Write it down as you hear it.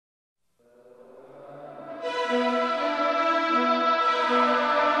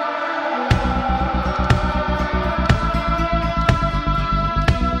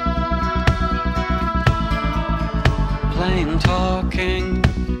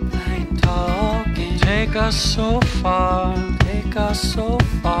take us so far, take us so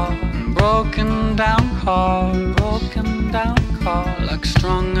far. Broken down car, like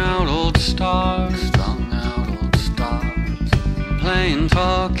strung out old stars, strung out old stars. Plain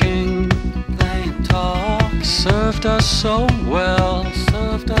talking, plain talk, served us so well,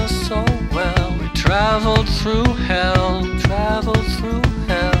 served us so well. We traveled through hell,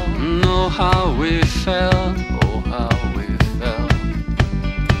 know how we felt.